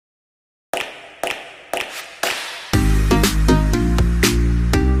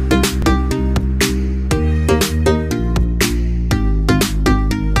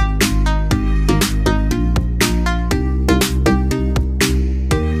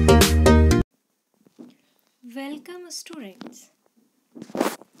Welcome students.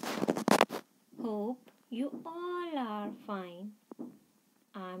 Hope you all are fine.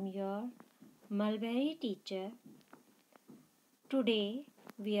 I'm your Mulberry teacher. Today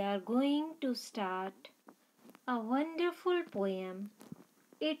we are going to start a wonderful poem,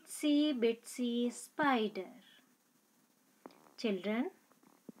 Itsy Bitsy Spider. Children,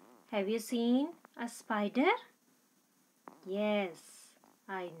 have you seen a spider? Yes,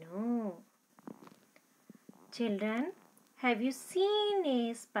 I know. Children, have you seen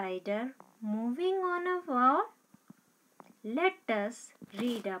a spider moving on a wall? Let us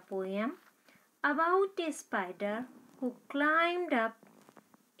read a poem about a spider who climbed up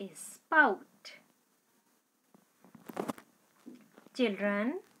a spout.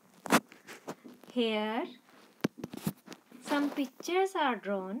 Children, here some pictures are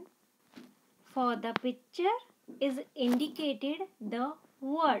drawn. For the picture is indicated the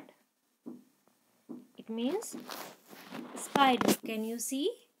word. It means spider. Can you see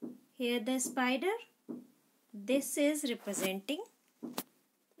here the spider? This is representing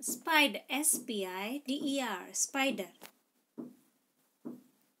spider, S-P-I-D-E-R, spider.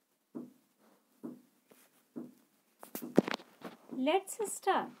 Let's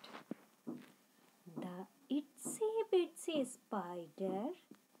start. The itsy bitsy spider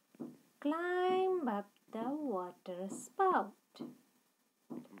climbed up the water spout.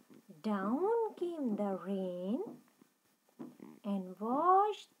 Down came the rain and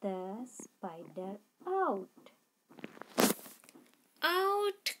washed the spider out.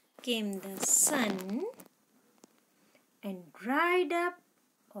 Out came the sun and dried up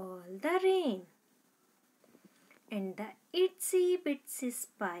all the rain. And the itsy bitsy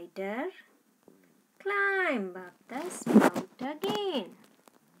spider climbed up the spout again.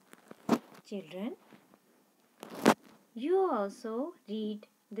 Children, you also read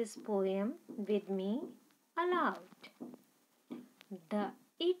this poem with me aloud. The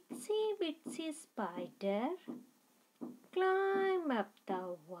itsy bitsy spider climbed up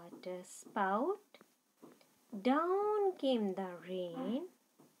the water spout. Down came the rain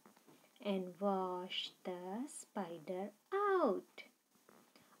and washed the spider out.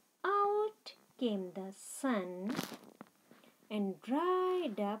 Out came the sun and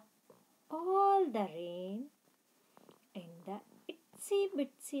dried up all the rain, and the itsy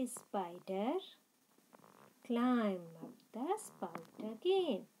bitsy spider climbed up the spout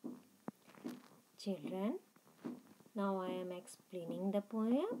again. Children, now I am explaining the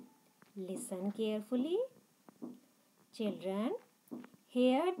poem. Listen carefully. Children,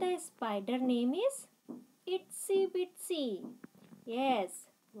 here the spider name is Itsy Bitsy. Yes,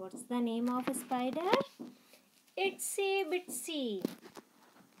 what's the name of a spider? Itsy Bitsy.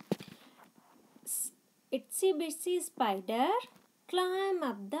 Itsy Bitsy spider climb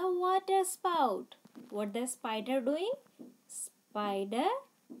up the water spout. What the spider doing? Spider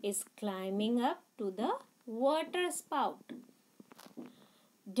is climbing up to the water spout.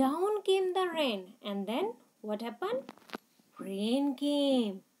 Down came the rain, and then what happened? Rain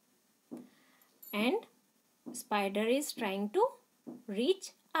came, and spider is trying to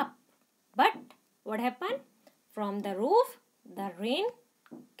reach up. But what happened? From the roof, the rain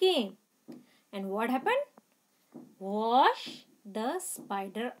came. And what happened? Wash the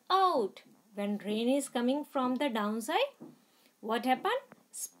spider out. When rain is coming from the downside, what happened?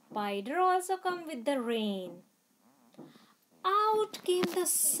 Spider also come with the rain. Out came the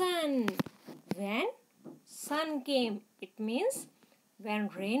sun. When sun came, it means when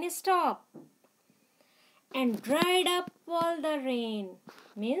rain stopped. And dried up all the rain.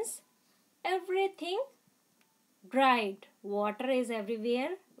 Means everything dried. Water is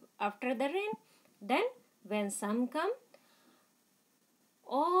everywhere after the rain. Then when sun come,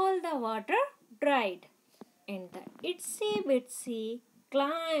 all the water dried. And the itsy bitsy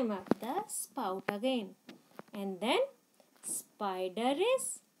climb up the spout again. And then spider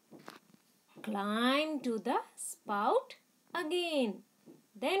is climb to the spout again.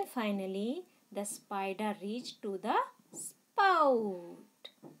 Then finally the spider reached to the spout.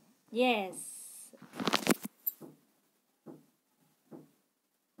 Yes.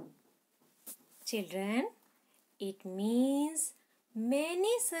 Children, it means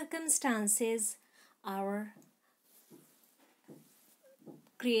many circumstances are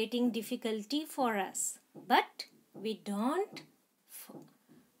creating difficulty for us, but we don't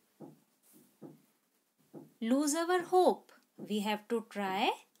lose our hope. We have to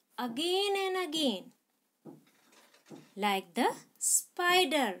try again and again. Like the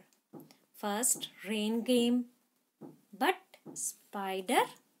spider. First rain came, but spider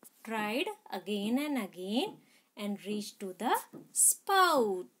tried again and again and reached to the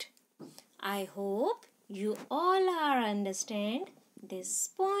spout. I hope you all are understand this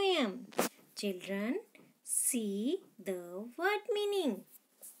poem. Children, see the word meaning.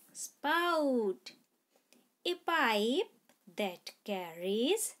 Spout. A pipe that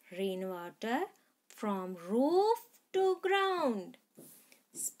carries rainwater from roof to ground.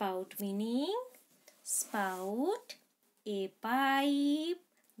 Spout meaning spout, a pipe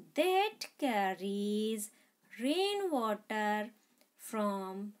that carries rainwater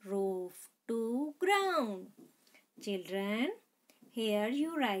from roof to ground. Children, here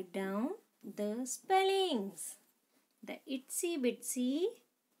you write down the spellings. The itsy bitsy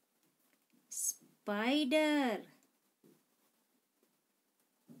spider.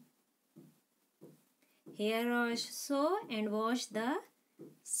 Here also and wash the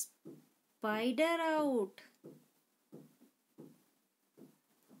spider out.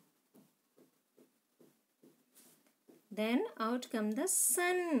 Then out come the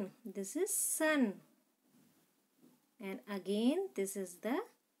sun. This is sun. And again this is the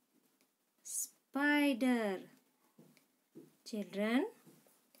spider. Children,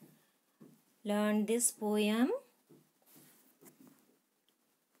 learn this poem.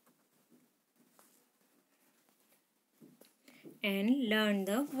 And learn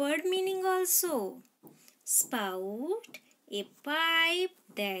the word meaning also. Spout, a pipe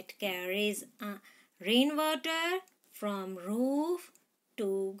that carries rainwater from roof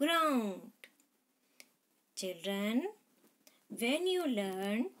to ground. Children, when you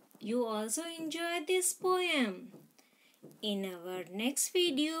learn, you also enjoy this poem. In our next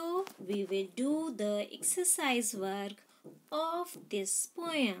video, we will do the exercise work of this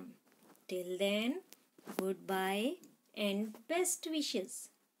poem. Till then, goodbye and best wishes.